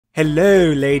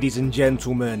Hello ladies and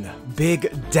gentlemen, Big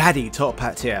Daddy Top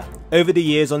Hat here. Over the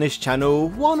years on this channel,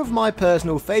 one of my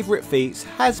personal favourite feats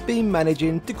has been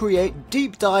managing to create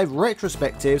deep dive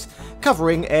retrospectives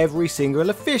covering every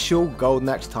single official Golden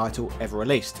Axe title ever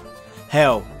released.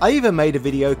 Hell, I even made a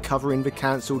video covering the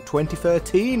cancelled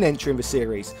 2013 entry in the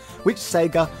series, which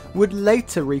Sega would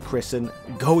later rechristen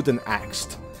Golden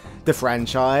Axed. The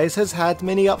franchise has had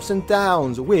many ups and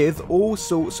downs, with all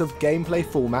sorts of gameplay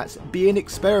formats being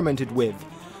experimented with,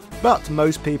 but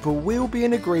most people will be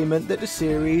in agreement that the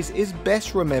series is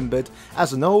best remembered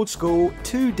as an old school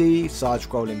 2D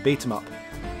side-scrolling beat-em-up.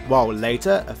 While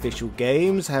later official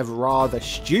games have rather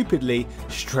stupidly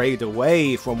strayed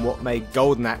away from what made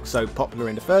Golden Axe so popular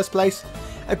in the first place,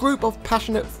 a group of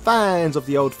passionate fans of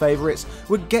the old favourites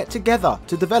would get together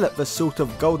to develop the sort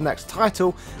of Golden Axe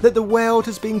title that the world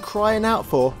has been crying out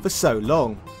for so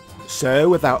long. So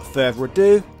without further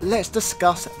ado, let's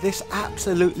discuss this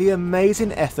absolutely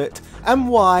amazing effort and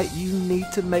why you need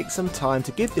to make some time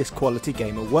to give this quality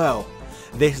game a whirl.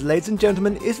 This, ladies and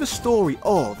gentlemen, is the story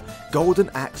of Golden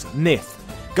Axe Myth.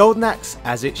 Golden Axe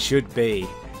as it should be.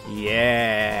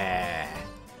 Yeah!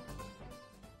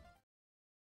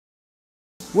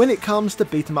 When it comes to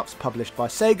beat-em-ups published by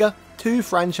Sega, two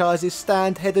franchises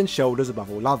stand head and shoulders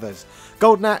above all others,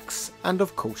 Golden Axe and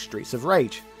of course Streets of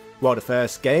Rage. While the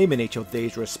first game in each of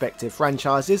these respective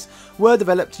franchises were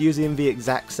developed using the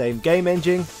exact same game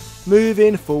engine,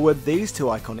 moving forward these two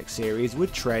iconic series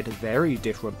would tread very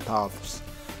different paths.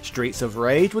 Streets of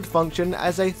Rage would function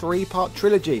as a three-part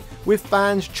trilogy, with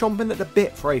fans chomping at the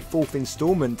bit for a fourth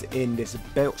instalment in this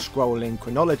belt-scrolling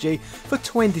chronology for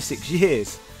 26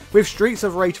 years, with Streets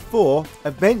of Rage 4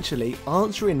 eventually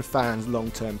answering fans'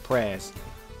 long-term prayers.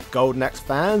 Golden Axe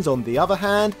fans, on the other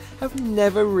hand, have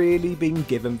never really been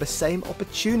given the same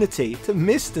opportunity to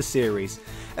miss the series,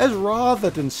 as rather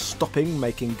than stopping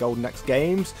making Golden Axe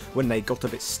games when they got a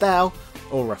bit stale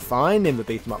or refined in the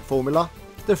beat-em-up formula,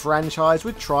 the franchise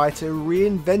would try to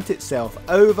reinvent itself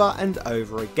over and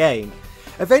over again,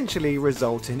 eventually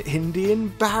resulting in the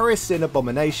embarrassing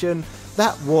abomination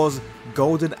that was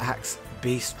Golden Axe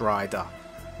Beast Rider.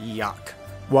 Yuck.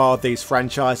 While these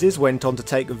franchises went on to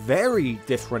take very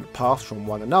different paths from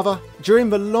one another, during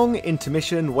the long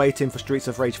intermission waiting for Streets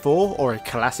of Rage 4 or a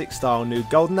classic style new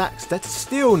Golden Axe that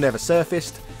still never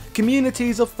surfaced,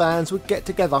 communities of fans would get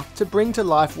together to bring to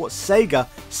life what Sega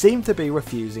seemed to be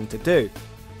refusing to do.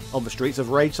 On the Streets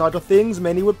of Rage side of things,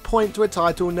 many would point to a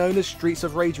title known as Streets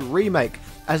of Rage Remake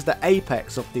as the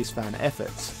apex of these fan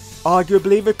efforts.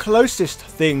 Arguably the closest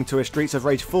thing to a Streets of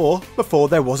Rage 4 before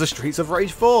there was a Streets of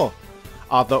Rage 4.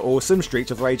 Other awesome Streets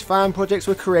of Rage fan projects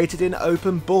were created in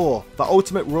Openbor, the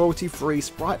ultimate royalty-free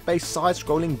sprite-based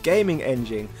side-scrolling gaming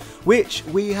engine, which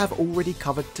we have already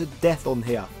covered to death on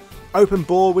here.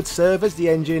 Openbor would serve as the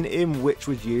engine in which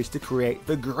was used to create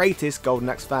the greatest Golden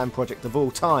Axe fan project of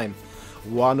all time,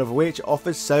 one of which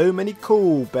offers so many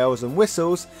cool bells and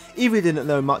whistles. If you didn't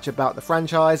know much about the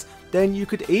franchise, then you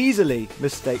could easily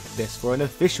mistake this for an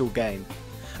official game.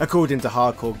 According to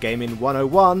Hardcore Gaming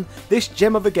 101, this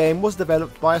gem of a game was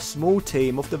developed by a small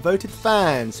team of devoted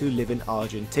fans who live in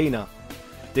Argentina.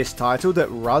 This title that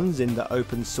runs in the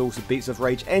open source Beats of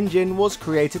Rage engine was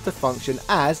created to function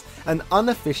as an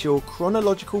unofficial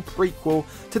chronological prequel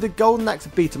to the Golden Axe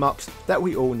beat-em-ups that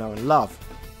we all know and love.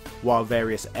 While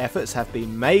various efforts have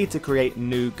been made to create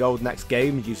new Golden Axe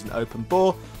games using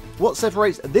Openbor, what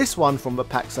separates this one from the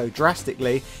pack so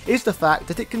drastically is the fact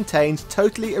that it contains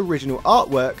totally original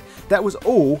artwork that was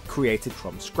all created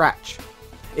from scratch.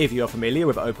 If you're familiar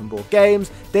with Openbor games,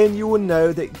 then you will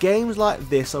know that games like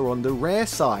this are on the rare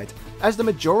side, as the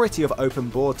majority of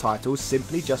Openbor titles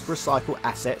simply just recycle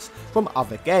assets from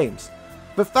other games.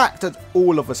 The fact that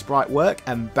all of the sprite work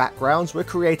and backgrounds were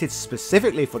created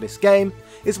specifically for this game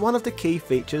is one of the key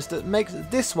features that makes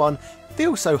this one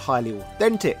feel so highly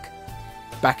authentic.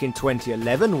 Back in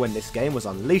 2011, when this game was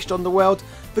unleashed on the world,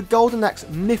 the Golden Axe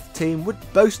Myth team would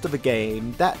boast of a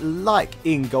game that, like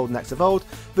in Golden Axe of old,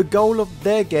 the goal of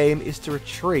their game is to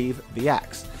retrieve the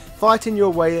axe, fighting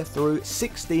your way through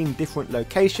 16 different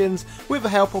locations with the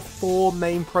help of 4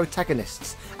 main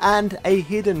protagonists and a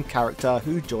hidden character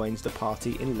who joins the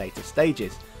party in later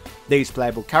stages. These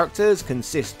playable characters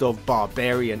consist of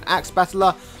Barbarian Axe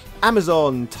Battler,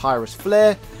 Amazon Tyrus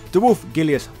Flare, Dwarf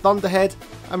Gilius Thunderhead,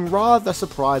 and rather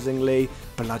surprisingly,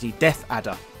 Bloody Death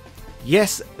Adder.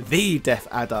 Yes, the Death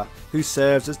Adder, who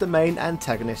serves as the main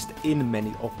antagonist in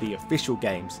many of the official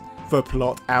games. The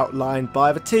plot outlined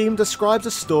by the team describes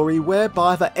a story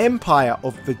whereby the empire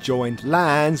of the joined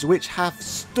lands, which have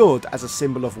stood as a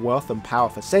symbol of wealth and power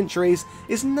for centuries,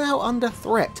 is now under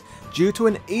threat due to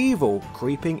an evil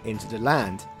creeping into the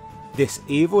land. This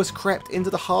evil has crept into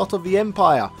the heart of the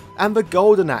Empire, and the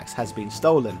Golden Axe has been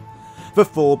stolen. The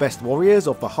 4 best warriors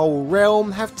of the whole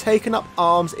realm have taken up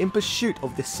arms in pursuit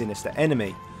of this sinister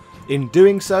enemy. In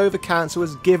doing so, the Council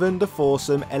has given the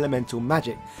foursome elemental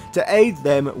magic to aid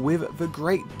them with the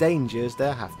great dangers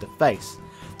they have to face.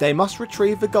 They must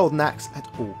retrieve the Golden Axe at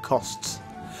all costs.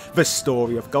 The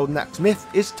story of Golden Axe myth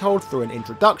is told through an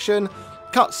introduction,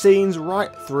 cutscenes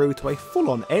right through to a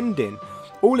full-on ending,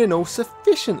 all in all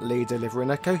sufficiently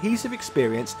delivering a cohesive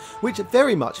experience which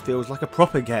very much feels like a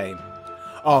proper game.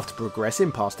 After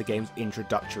progressing past the game's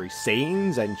introductory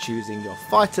scenes and choosing your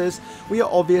fighters, we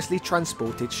are obviously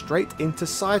transported straight into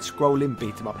side-scrolling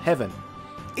beat-em-up heaven.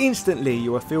 Instantly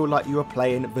you will feel like you are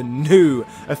playing the new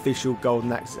official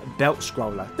Golden Axe belt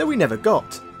scroller that we never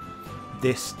got.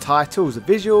 This title's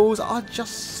visuals are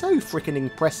just so freaking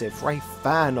impressive for a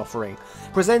fan offering,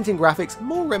 presenting graphics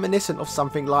more reminiscent of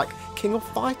something like King of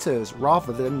Fighters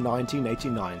rather than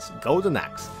 1989's Golden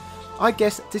Axe. I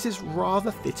guess this is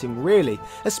rather fitting really,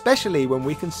 especially when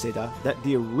we consider that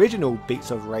the original Beats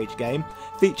of Rage game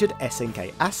featured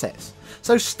SNK assets.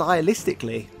 So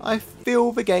stylistically, I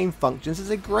feel the game functions as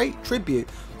a great tribute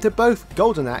to both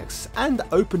Golden Axe and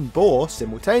Openbor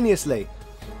simultaneously.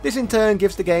 This in turn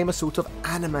gives the game a sort of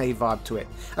anime vibe to it,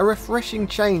 a refreshing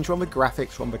change from the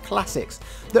graphics from the classics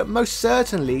that most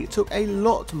certainly took a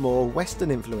lot more Western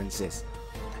influences.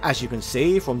 As you can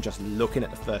see from just looking at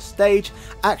the first stage,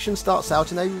 action starts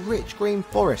out in a rich green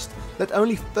forest that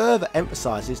only further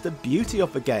emphasises the beauty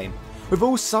of the game, with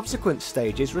all subsequent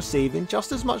stages receiving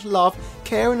just as much love,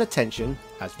 care and attention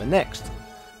as the next.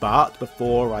 But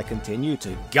before I continue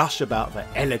to gush about the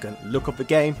elegant look of the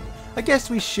game, I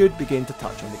guess we should begin to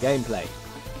touch on the gameplay.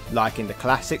 Like in the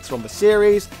classics from the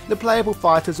series, the playable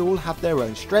fighters all have their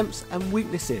own strengths and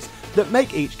weaknesses that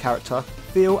make each character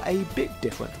feel a bit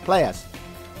different to play as.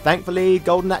 Thankfully,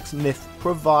 Golden Axe Myth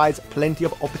provides plenty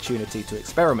of opportunity to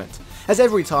experiment, as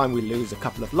every time we lose a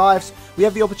couple of lives, we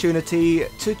have the opportunity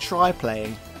to try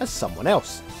playing as someone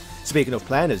else. Speaking of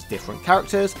playing as different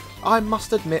characters, I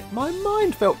must admit my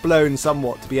mind felt blown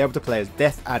somewhat to be able to play as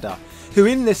Death Adder, who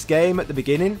in this game at the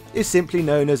beginning is simply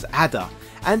known as Adder,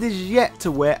 and is yet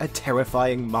to wear a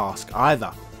terrifying mask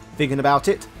either. Thinking about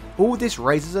it, all this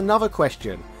raises another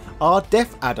question: are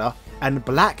Death Adder and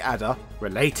Black Adder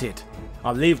related?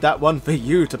 I'll leave that one for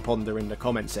you to ponder in the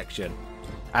comment section.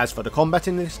 As for the combat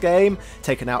in this game,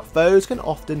 taking out foes can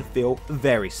often feel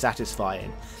very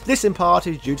satisfying. This in part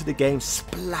is due to the game's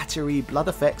splattery blood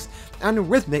effects and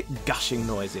rhythmic gushing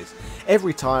noises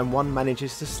every time one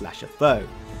manages to slash a foe.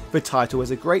 The title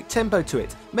has a great tempo to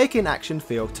it, making action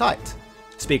feel tight.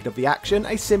 Speaking of the action,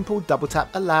 a simple double tap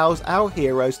allows our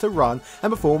heroes to run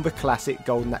and perform the classic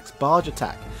Golden Axe barge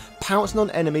attack. Pouncing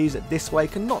on enemies this way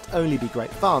can not only be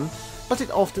great fun, but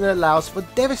it often allows for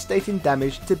devastating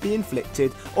damage to be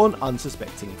inflicted on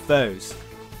unsuspecting foes.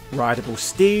 Rideable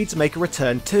steeds make a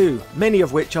return too, many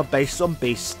of which are based on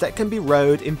beasts that can be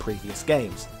rode in previous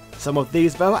games. Some of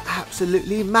these though are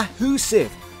absolutely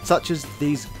mahoosive, such as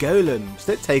these golems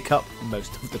that take up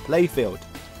most of the playfield.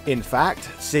 In fact,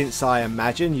 since I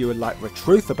imagine you would like the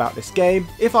truth about this game,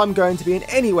 if I'm going to be in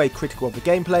any way critical of the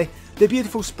gameplay, the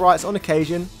beautiful sprites on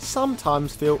occasion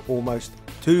sometimes feel almost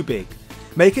too big,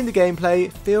 making the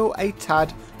gameplay feel a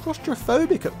tad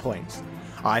claustrophobic at points.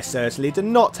 I certainly do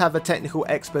not have the technical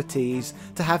expertise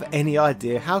to have any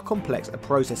idea how complex a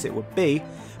process it would be,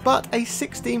 but a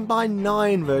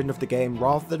 16:9 version of the game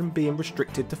rather than being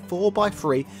restricted to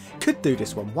 4:3 could do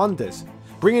this one wonders,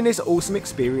 bringing this awesome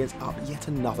experience up yet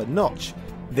another notch.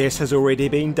 This has already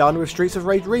been done with Streets of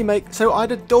Rage Remake, so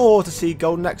I'd adore to see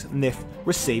Golden Axe Myth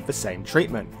receive the same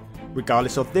treatment.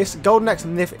 Regardless of this, Golden Axe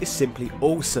Myth is simply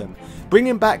awesome,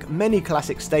 bringing back many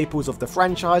classic staples of the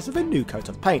franchise with a new coat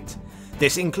of paint.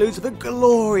 This includes the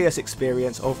glorious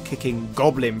experience of kicking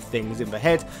goblin things in the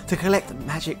head to collect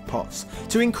magic pots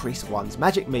to increase one's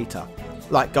magic meter.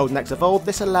 Like Golden Axe Evolved,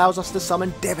 this allows us to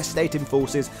summon devastating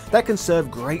forces that can serve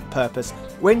great purpose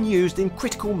when used in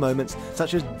critical moments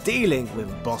such as dealing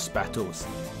with boss battles.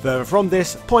 Further from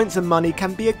this, points and money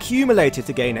can be accumulated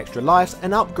to gain extra lives,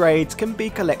 and upgrades can be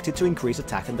collected to increase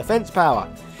attack and defense power.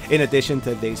 In addition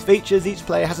to these features, each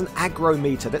player has an aggro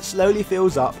meter that slowly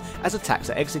fills up as attacks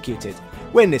are executed.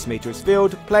 When this meter is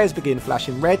filled, players begin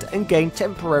flashing red and gain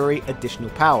temporary additional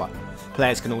power.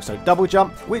 Players can also double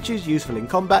jump, which is useful in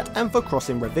combat and for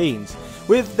crossing ravines,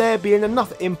 with there being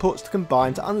enough inputs to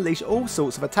combine to unleash all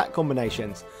sorts of attack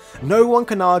combinations. No one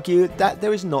can argue that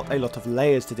there is not a lot of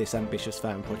layers to this ambitious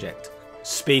fan project.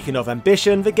 Speaking of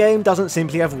ambition, the game doesn't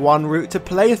simply have one route to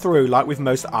play through like with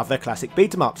most other classic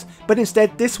beat-em-ups, but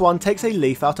instead this one takes a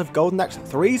leaf out of Golden Axe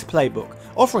 3's playbook,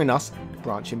 offering us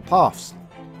branching paths.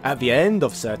 At the end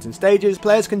of certain stages,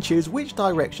 players can choose which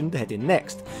direction to head in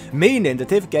next, meaning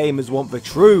that if gamers want the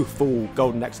true full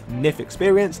Golden Axe Myth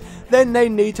experience, then they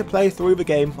need to play through the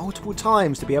game multiple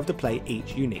times to be able to play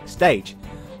each unique stage.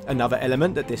 Another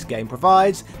element that this game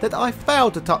provides that I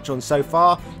failed to touch on so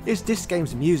far is this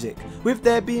game's music, with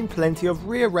there being plenty of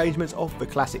rearrangements of the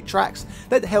classic tracks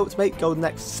that helped make Golden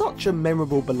Axe such a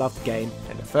memorable beloved game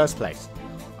in the first place.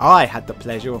 I had the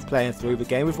pleasure of playing through the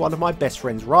game with one of my best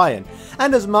friends, Ryan,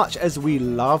 and as much as we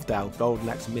loved our Golden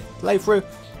Axe Myth playthrough,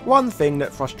 one thing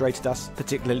that frustrated us,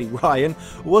 particularly Ryan,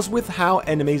 was with how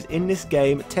enemies in this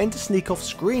game tend to sneak off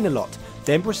screen a lot,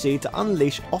 then proceed to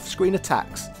unleash off-screen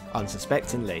attacks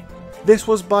unsuspectingly. This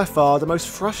was by far the most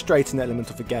frustrating element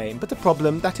of the game, but a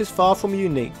problem that is far from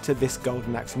unique to this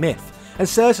Golden Axe Myth, and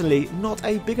certainly not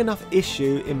a big enough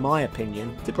issue in my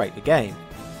opinion to break the game.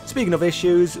 Speaking of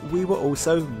issues, we were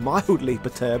also mildly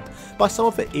perturbed by some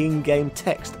of the in-game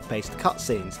text-based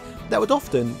cutscenes that would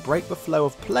often break the flow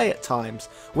of play at times,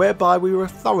 whereby we were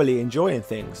thoroughly enjoying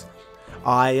things.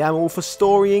 I am all for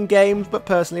story in games, but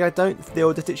personally I don't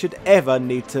feel that it should ever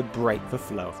need to break the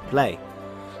flow of play.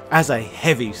 As a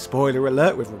heavy spoiler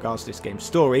alert with regards to this game's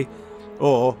story,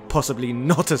 or possibly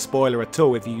not a spoiler at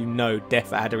all if you know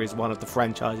Death Adder is one of the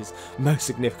franchise's most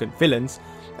significant villains,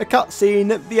 a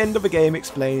cutscene at the end of the game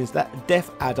explains that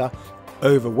Death Adder,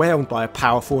 overwhelmed by a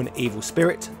powerful and evil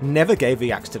spirit, never gave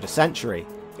the axe to the Sanctuary.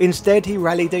 Instead, he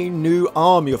rallied a new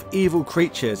army of evil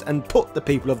creatures and put the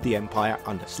people of the Empire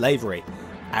under slavery.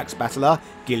 Axe Battler,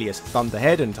 Gilius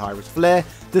Thunderhead and Tyrus Flare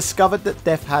discovered that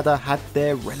Death Adder had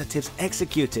their relatives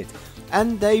executed,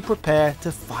 and they prepare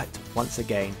to fight once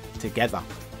again together.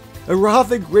 A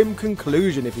rather grim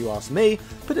conclusion if you ask me,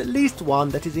 but at least one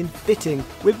that is in fitting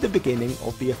with the beginning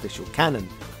of the official canon.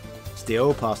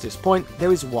 Still, past this point,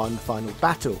 there is one final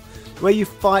battle, where you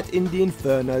fight in the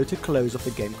Inferno to close off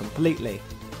the game completely,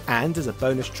 and as a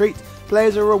bonus treat,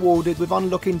 players are rewarded with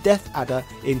unlocking Death Adder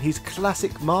in his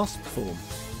classic masked form.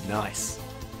 Nice.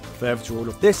 Further to all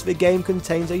of this, the game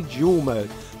contains a duel mode,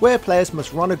 where players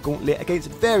must run a gauntlet against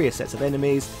various sets of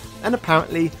enemies, and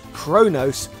apparently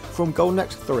Kronos from Golden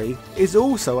Axe 3 is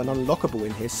also an unlockable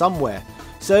in here somewhere,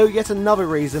 so yet another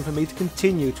reason for me to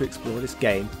continue to explore this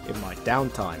game in my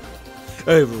downtime.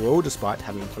 Overall, despite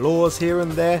having flaws here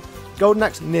and there, Golden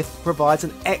Axe Myth provides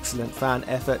an excellent fan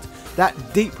effort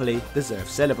that deeply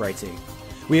deserves celebrating.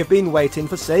 We have been waiting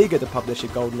for Sega to publish a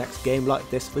Golden Axe game like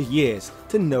this for years,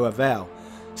 to no avail.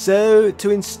 So to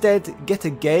instead get a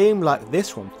game like this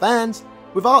from fans,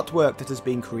 with artwork that has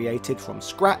been created from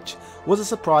scratch, was a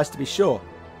surprise to be sure,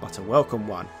 but a welcome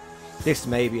one. This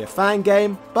may be a fan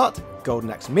game, but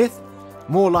Golden Axe Myth?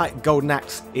 More like Golden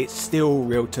Axe, it's still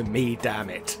real to me, damn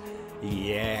it.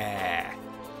 Yeah.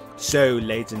 So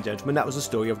ladies and gentlemen, that was the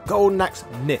story of Golden Axe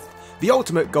Myth, the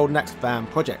ultimate Golden Axe fan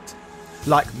project.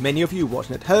 Like many of you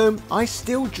watching at home, I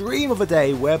still dream of a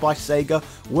day whereby Sega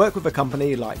work with a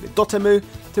company like Dotemu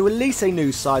to release a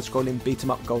new side-scrolling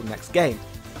beat-em-up Golden Axe game.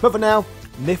 But for now,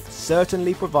 Myth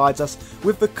certainly provides us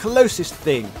with the closest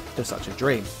thing to such a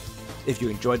dream. If you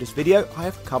enjoyed this video, I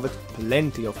have covered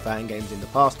plenty of fan games in the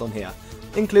past on here,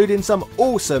 including some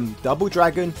awesome Double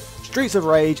Dragon, Streets of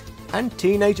Rage and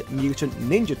Teenage Mutant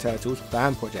Ninja Turtles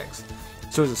fan projects.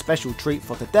 So as a special treat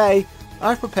for today,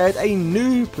 I've prepared a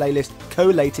new playlist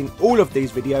collating all of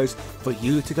these videos for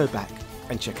you to go back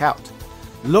and check out.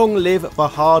 Long live the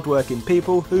hard-working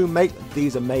people who make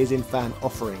these amazing fan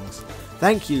offerings.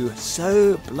 Thank you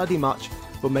so bloody much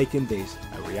for making these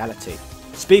a reality.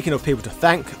 Speaking of people to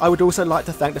thank, I would also like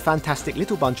to thank the fantastic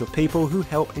little bunch of people who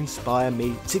help inspire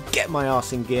me to get my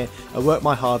arse in gear and work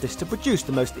my hardest to produce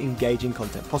the most engaging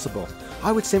content possible.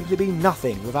 I would simply be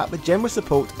nothing without the generous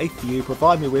support a few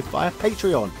provide me with via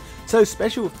Patreon. So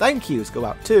special thank yous go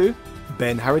out to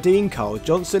Ben Harradine, Carl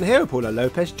Johnson, Hero Paula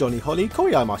Lopez, Johnny Holly,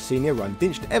 Corey Imar Sr., Ryan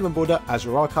Dinch, Evan Border,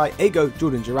 Azra Arkai, Ego,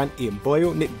 Jordan Durant, Ian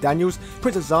Boyle, Nick Daniels,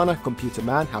 Princess Zana, Computer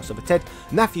Man, House of a Ted,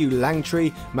 Matthew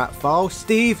Langtree, Matt Fowle,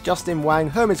 Steve, Justin Wang,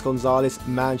 Hermes Gonzalez,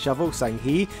 Man Shovel, Sang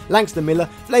Hee, Langston Miller,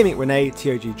 Flaming Renee,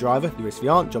 TOG Driver, Lewis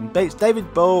Viant, John Bates,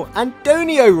 David Bowl,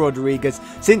 Antonio Rodriguez,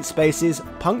 Synth Spaces,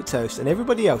 Punk Toast, and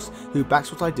everybody else who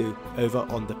backs what I do over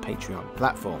on the Patreon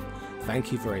platform.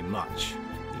 Thank you very much.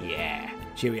 Yeah.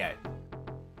 Cheerio.